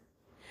heart.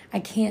 I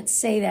can't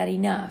say that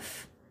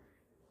enough.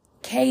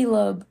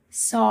 Caleb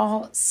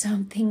saw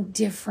something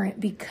different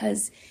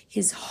because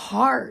his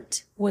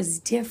heart was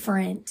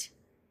different.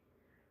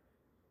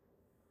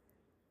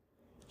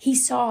 He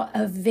saw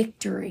a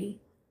victory.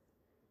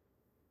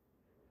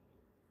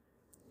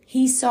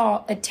 He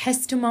saw a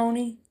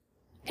testimony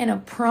and a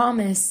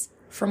promise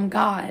from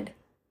God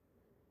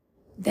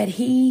that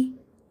he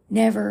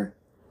never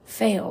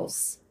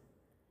fails.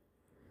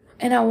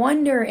 And I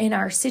wonder in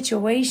our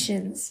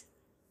situations,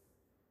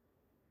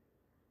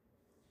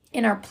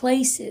 in our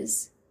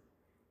places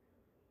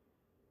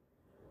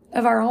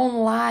of our own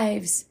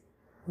lives,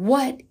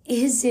 what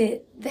is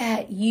it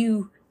that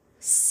you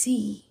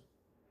see?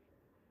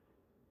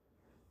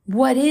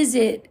 What is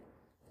it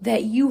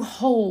that you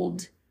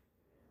hold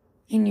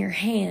in your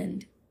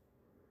hand?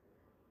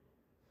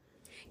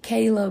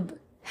 Caleb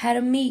had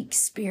a meek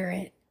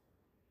spirit,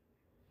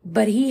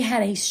 but he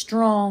had a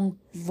strong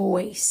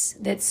voice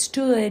that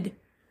stood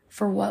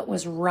for what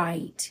was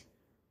right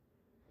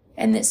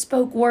and that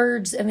spoke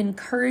words of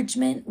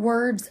encouragement,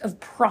 words of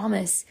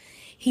promise.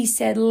 He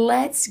said,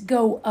 let's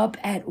go up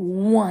at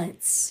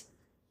once.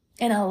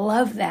 And I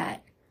love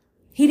that.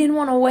 He didn't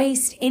want to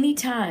waste any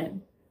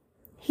time.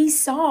 He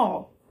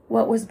saw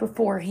what was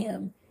before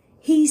him.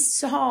 He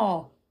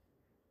saw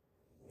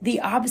the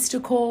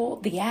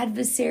obstacle, the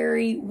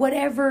adversary,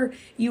 whatever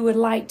you would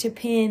like to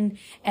pin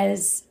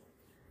as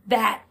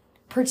that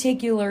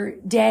particular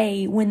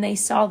day when they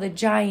saw the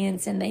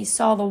giants and they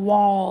saw the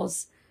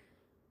walls.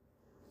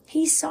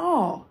 He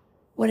saw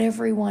what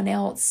everyone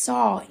else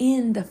saw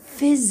in the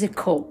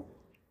physical.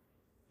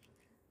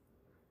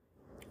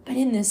 But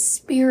in the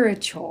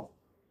spiritual,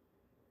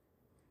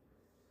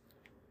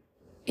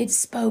 it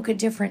spoke a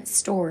different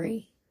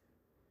story.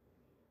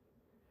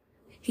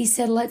 He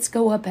said, let's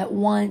go up at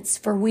once,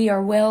 for we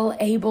are well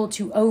able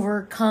to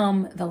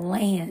overcome the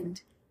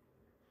land.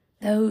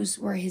 Those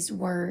were his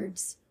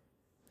words.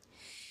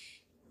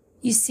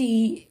 You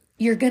see,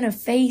 you're going to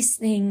face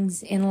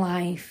things in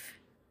life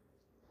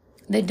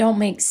that don't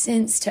make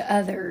sense to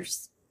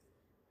others.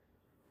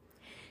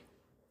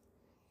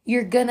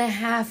 You're going to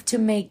have to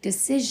make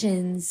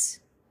decisions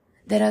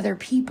that other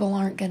people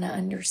aren't going to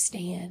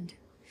understand.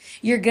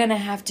 You're going to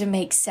have to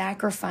make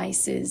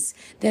sacrifices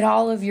that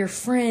all of your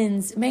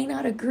friends may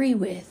not agree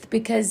with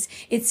because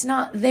it's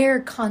not their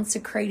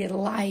consecrated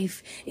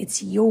life,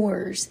 it's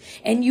yours.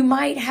 And you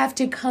might have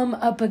to come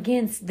up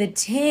against the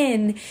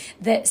 10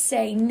 that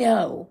say,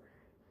 no,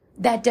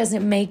 that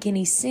doesn't make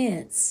any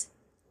sense.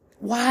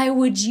 Why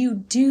would you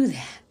do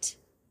that?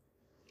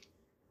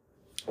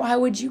 Why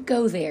would you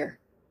go there?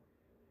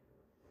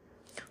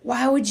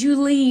 Why would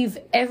you leave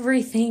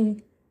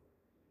everything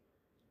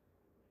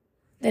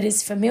that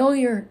is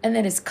familiar and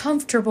that is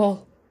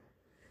comfortable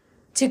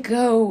to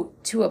go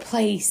to a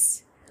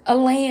place, a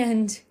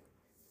land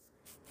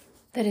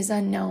that is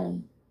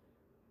unknown,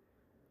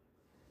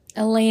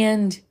 a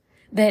land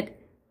that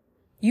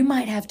you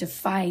might have to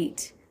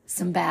fight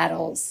some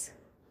battles.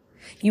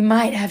 You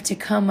might have to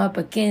come up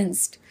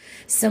against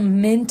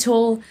some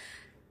mental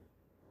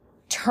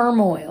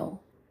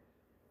turmoil.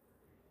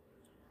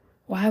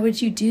 Why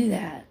would you do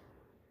that?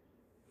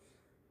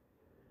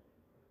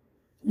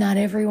 Not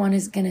everyone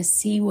is going to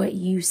see what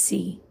you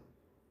see.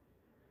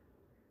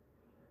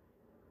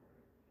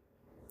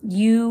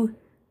 You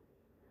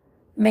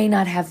may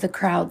not have the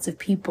crowds of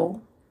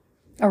people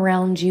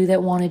around you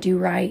that want to do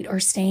right or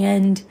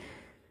stand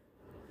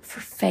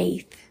for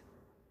faith.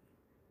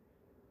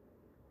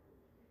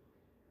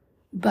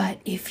 But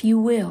if you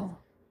will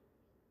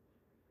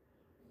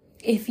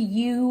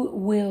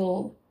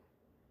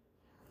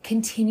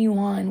continue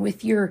on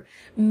with your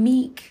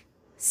meek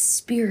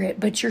spirit,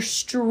 but your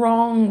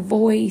strong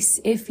voice,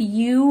 if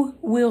you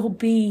will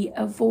be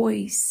a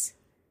voice,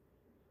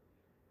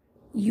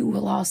 you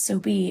will also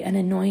be an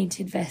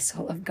anointed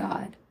vessel of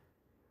God.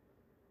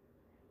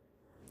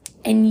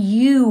 And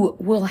you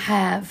will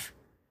have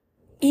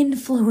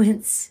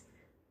influence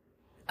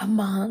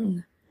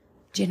among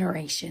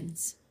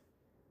generations.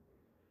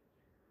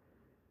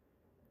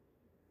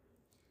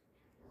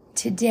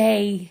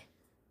 Today,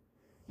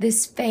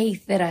 this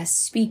faith that I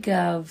speak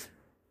of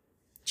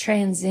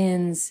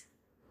transcends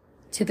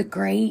to the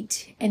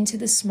great and to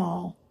the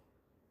small.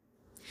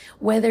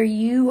 Whether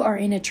you are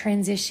in a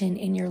transition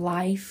in your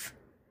life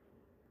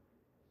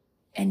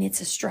and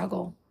it's a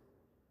struggle,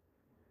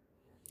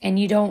 and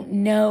you don't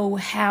know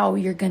how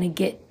you're going to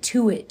get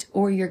to it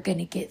or you're going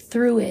to get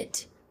through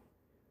it.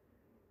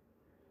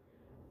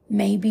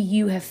 Maybe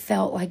you have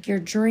felt like your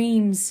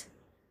dreams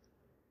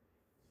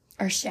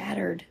are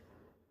shattered.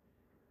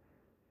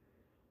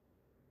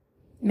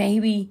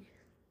 Maybe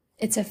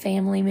it's a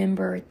family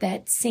member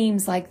that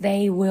seems like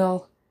they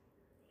will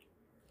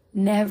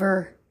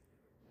never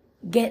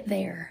get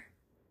there.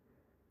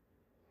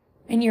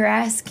 And you're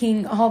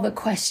asking all the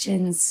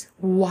questions,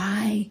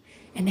 why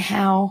and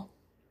how.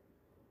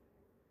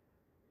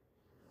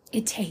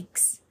 It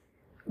takes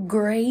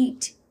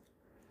great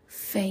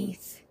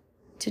faith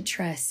to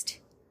trust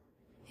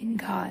in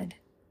God.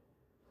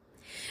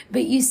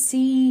 But you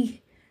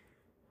see,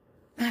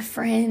 my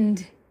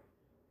friend,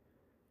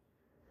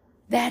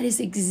 that is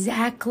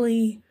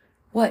exactly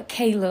what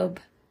Caleb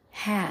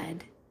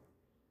had.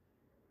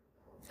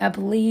 I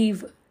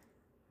believe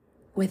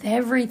with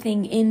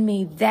everything in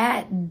me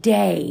that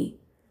day,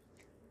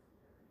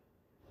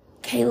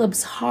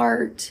 Caleb's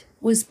heart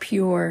was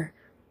pure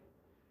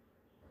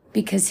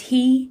because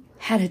he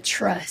had a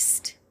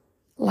trust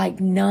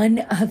like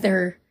none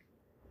other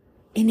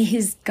in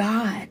his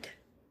God.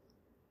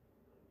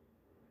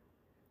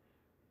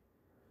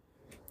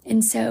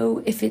 And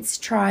so if it's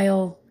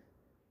trial,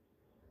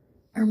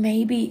 or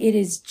maybe it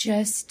is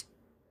just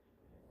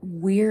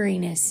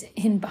weariness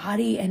in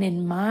body and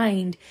in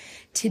mind,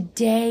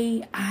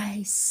 today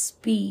I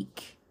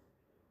speak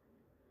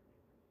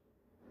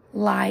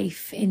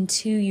life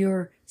into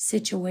your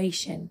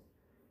situation.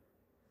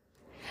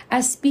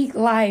 I speak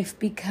life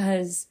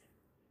because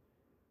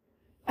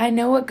I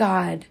know a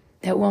God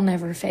that will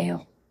never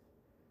fail.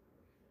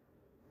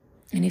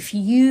 And if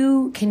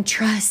you can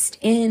trust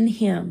in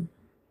Him,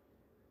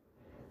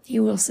 He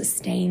will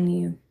sustain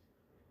you.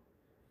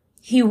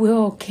 He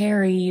will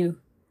carry you.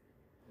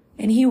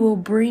 And He will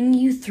bring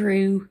you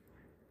through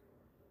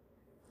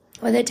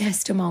with a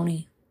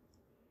testimony.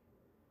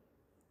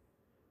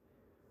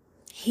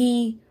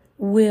 He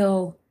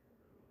will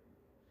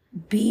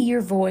be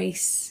your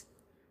voice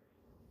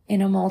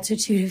in a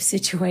multitude of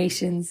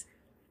situations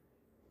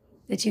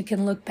that you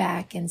can look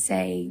back and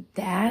say,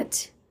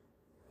 that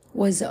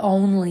was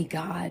only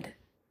God.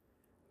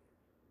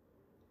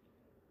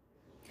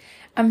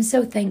 I'm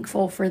so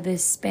thankful for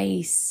this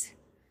space.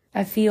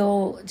 I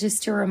feel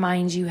just to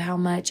remind you how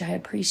much I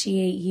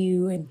appreciate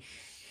you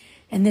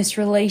and this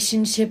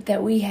relationship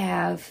that we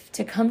have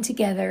to come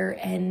together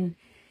and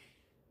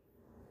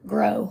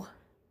grow.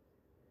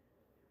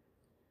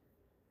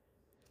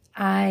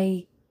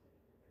 I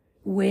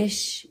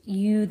wish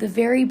you the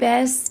very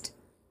best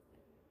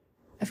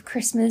of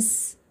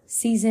Christmas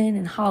season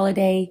and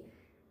holiday.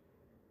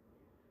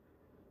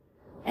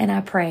 And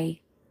I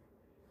pray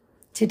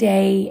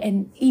today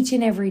and each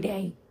and every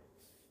day,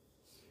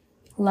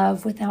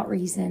 love without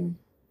reason,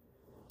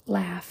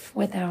 laugh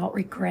without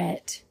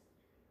regret,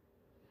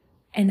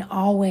 and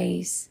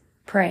always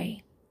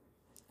pray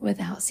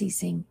without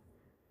ceasing.